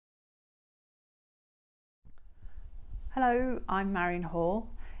Hello, I'm Marian Hall.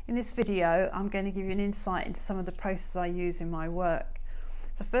 In this video I'm going to give you an insight into some of the processes I use in my work.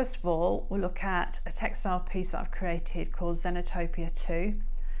 So first of all we'll look at a textile piece that I've created called Xenotopia 2,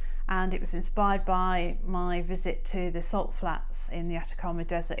 and it was inspired by my visit to the salt flats in the Atacama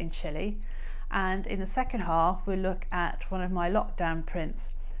Desert in Chile. And in the second half we'll look at one of my lockdown prints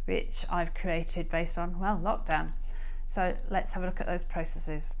which I've created based on, well, lockdown. So let's have a look at those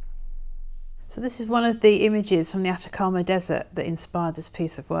processes. So this is one of the images from the Atacama Desert that inspired this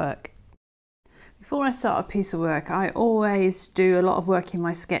piece of work. Before I start a piece of work, I always do a lot of work in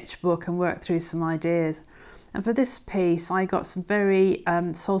my sketchbook and work through some ideas. And for this piece, I got some very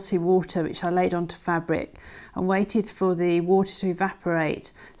salty water which I laid onto fabric and waited for the water to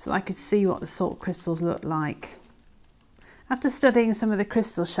evaporate so that I could see what the salt crystals looked like. After studying some of the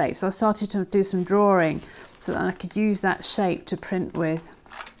crystal shapes, I started to do some drawing so that I could use that shape to print with.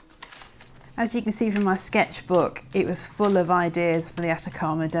 As you can see from my sketchbook, it was full of ideas for the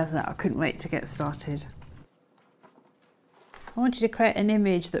Atacama Desert. I couldn't wait to get started. I wanted to create an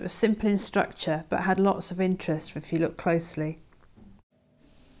image that was simple in structure but had lots of interest if you look closely.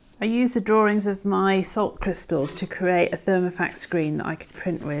 I used the drawings of my salt crystals to create a thermofax screen that I could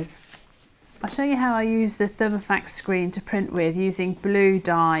print with. I'll show you how I use the thermofax screen to print with using blue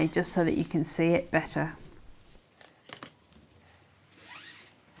dye just so that you can see it better.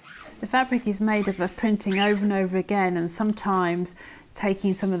 The fabric is made up of printing over and over again, and sometimes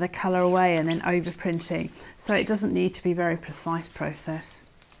taking some of the colour away and then overprinting, so it doesn't need to be a very precise process.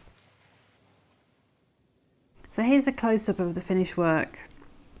 So here's a close-up of the finished work.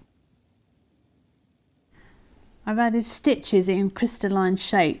 I've added stitches in crystalline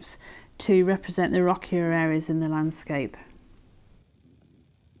shapes to represent the rockier areas in the landscape.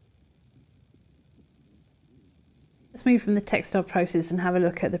 Let's move from the textile process and have a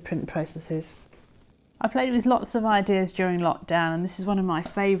look at the print processes. I played with lots of ideas during lockdown, and this is one of my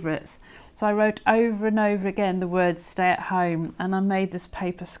favourites. So I wrote over and over again the words "stay at home," and I made this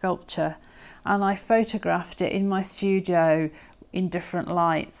paper sculpture, and I photographed it in my studio in different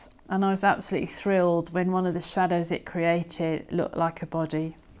lights, and I was absolutely thrilled when one of the shadows it created looked like a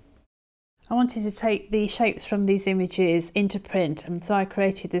body. I wanted to take the shapes from these images into print, and so I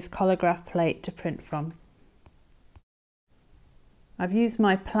created this collagraph plate to print from. I've used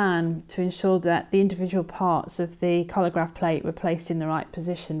my plan to ensure that the individual parts of the collagraph plate were placed in the right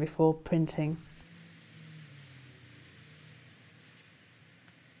position before printing.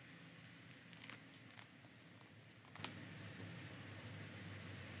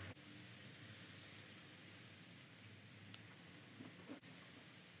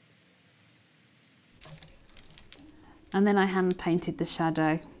 And then I hand painted the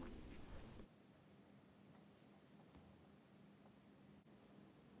shadow.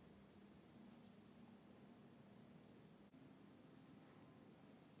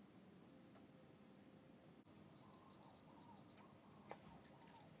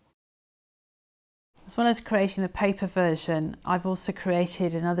 As well as creating the paper version, I've also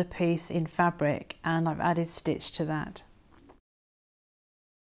created another piece in fabric, and I've added stitch to that.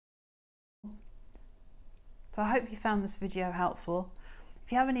 So I hope you found this video helpful.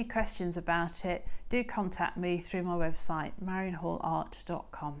 If you have any questions about it, do contact me through my website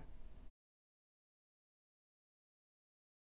marianhallart.com.